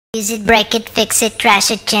Use it, break it, fix it,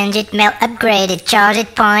 trash it, change it, melt, upgrade it, charge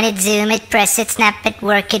it, point it, zoom it, press it, snap it,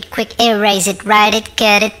 work it, quick erase it, write it,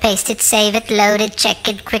 cut it, paste it, save it, load it, check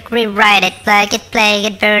it, quick rewrite it, plug it, play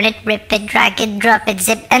it, burn it, rip it, drag it, drop it,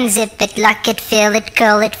 zip unzip it, lock it, fill it,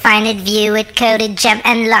 call it, find it, view it, code it, jump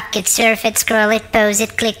and lock it, surf it, scroll it, pose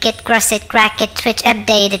it, click it, cross it, crack it, switch,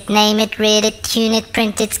 update it, name it, read it, tune it,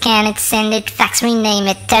 print it, scan it, send it, fax, rename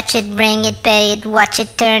it, touch it, bring it, pay it, watch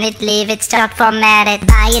it, turn it, leave it, stop, format it,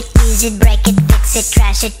 buy it, use it, break it, fix it,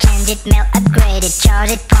 trash it, change it, melt, upgrade it, charge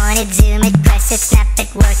it, point it, zoom it, press it, snap it,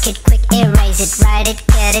 work it, quick erase it, write it,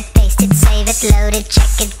 cut it, paste it, save it, load it, check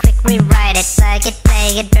it, quick rewrite it, plug it,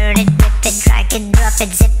 play it, burn it, rip it, drag it, drop it,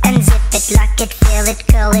 zip unzip it, lock it, fill it,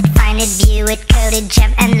 call it, find it, view it, code it,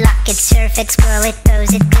 jump and lock it, surf it, scroll it, pose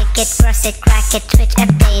it, click it, cross it, crack it, switch,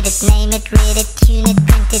 update it, name it, read it, tune it,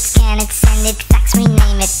 print it, scan it, send it, fax,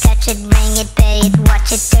 rename it, touch it, bring it, pay it, watch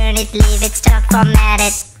it, turn it, leave it, stop, format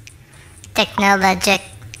it. Technologic,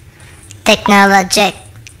 technologic,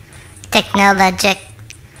 technologic,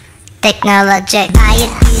 technologic. Buy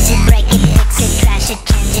it, use it, break it, fix it, trash it,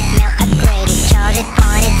 change it, melt, upgrade it, charge it,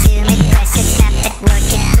 point it, zoom it, press it, snap it, work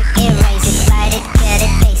it, quick erase it, write it, cut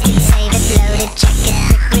it, paste it, save it, load it, check it,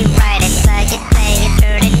 quick rewrite it, plug it, play it,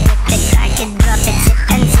 burn it, rip it, drag it, drop it, zip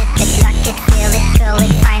unzip it, lock it, fill it, call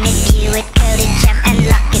it, find it, view it, code it, jump and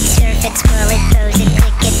lock it, surf it, scroll it, pose it,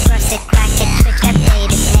 click it, cross it, crack it, switch, update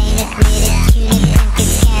it, name it, read it, tune it, print it,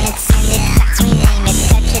 scan it, send it, fax, rename it,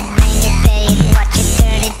 touch it, bring it, pay it, watch it,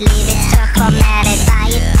 turn it, leave it, stop, format it, buy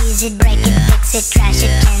it, use it, break it, fix it, trash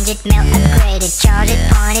it, change it, melt, upgrade it, charge it,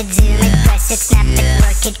 point it, zoom it, press it, snap it,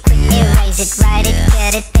 work it, quick erase it, write it,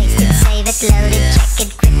 cut it, paste it, save it, load it, check it,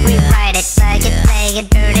 quick rewrite it, plug it, play it,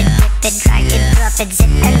 burn it, rip it, drag it, drop it, zip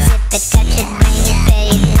unzip it, touch it, bring it, pay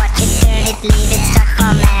it, watch it, turn it, leave it, stop,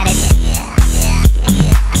 format it.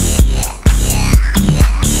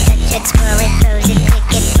 Touch it, scroll it, pose it, click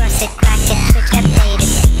it, cross it, crack it, switch, update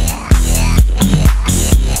it.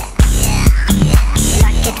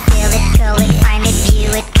 Lock it, fill it, call it, find it, view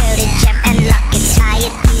it, code it, jump and lock it, buy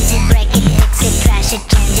it, use it, break it, fix it, trash it,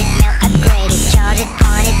 change it, melt, upgrade it, charge it,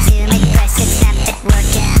 point it, zoom it, press it, snap it,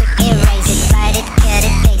 work it, quick erase it, write it, cut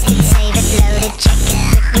it, paste it, save it, load it, check it,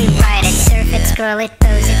 quick rewrite it, surf it, scroll it,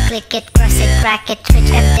 pose it, click it, cross it, crack it,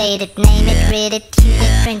 switch, update it, name it, read it, tune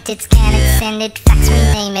it, print it, scan it, send it, fax,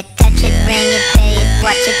 rename it, touch it, bring it, pay it,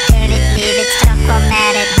 watch it, turn it, leave it, stop,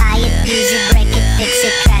 format it, buy it, use it, break it, fix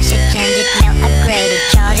it, trash it, change it, melt, upgrade it,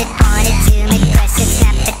 charge it, point it, zoom it, press it,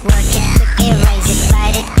 snap it, work it, quick erase it,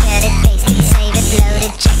 write it, cut it, paste it, save it, load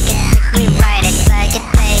it, check it, quick rewrite it, plug it,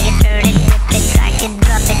 play it, burn it, rip it, drag it,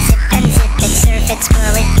 drop it, zip unzip it, surf it,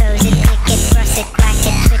 scroll it, pose it, click it, cross it, crack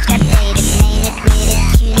it, switch, update it, name it, read it,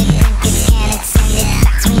 tune it, print it, scan it, send it,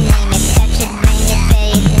 fax, rename it, touch it, bring it,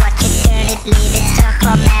 pay it, watch it, turn it, leave it, stop,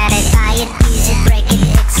 format it, buy it, use it, break it,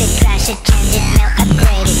 fix it, trash it, change it, melt,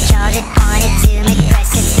 upgrade it, charge it, point it, zoom it,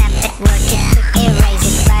 press it, snap it, work it, quick erase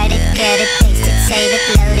it, write it, cut it, paste it, save it,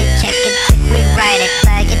 load it, check it, quick rewrite it,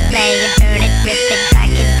 plug it, play it, burn it, rip it,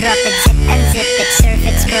 drag it, drop it, zip unzip it, surf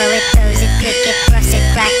it, scroll it, pose it, click it, cross it,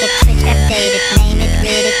 crack it, switch, update it, name it,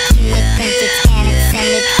 read it, tune it, print it, scan it,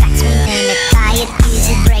 send it, fax, rename it, buy it, use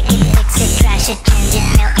it, break it, fix it, trash it, change it,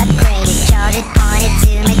 melt, upgrade it, charge it, point it,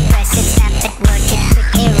 zoom it, press it, snap it, work it, quick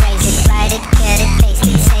erase it, write it, cut it, paste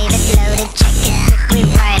it, save it, load it, check it, quick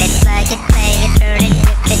rewrite it, plug it, play it, burn it,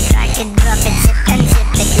 rip it, drag it, drop it, zip unzip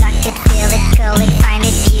it, lock it, fill it, call it, find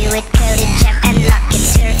it, view it, code it, jump and lock it,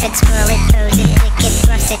 surf it, scroll it, pose it, click it,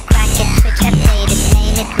 cross it, crack it, switch, update it,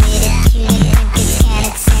 name it, read it, tune it, print it, scan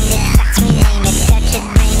it, send it, fax, rename it, touch it,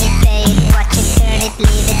 bring it, pay it, watch it, turn it,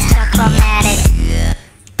 leave it, stop, format it.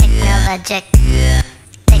 Technologic,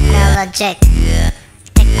 technologic,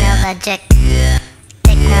 technologic,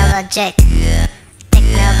 technologic,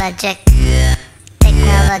 technologic,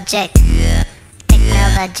 technologic,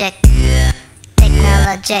 technologic,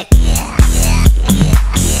 technologic.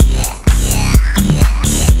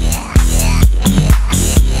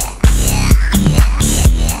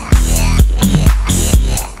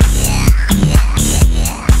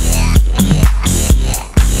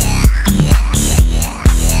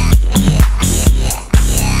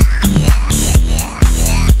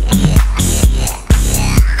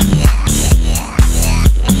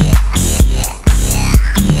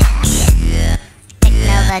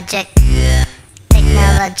 Technologic,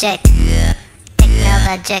 technologic,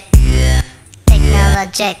 technologic,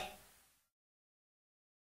 technologic.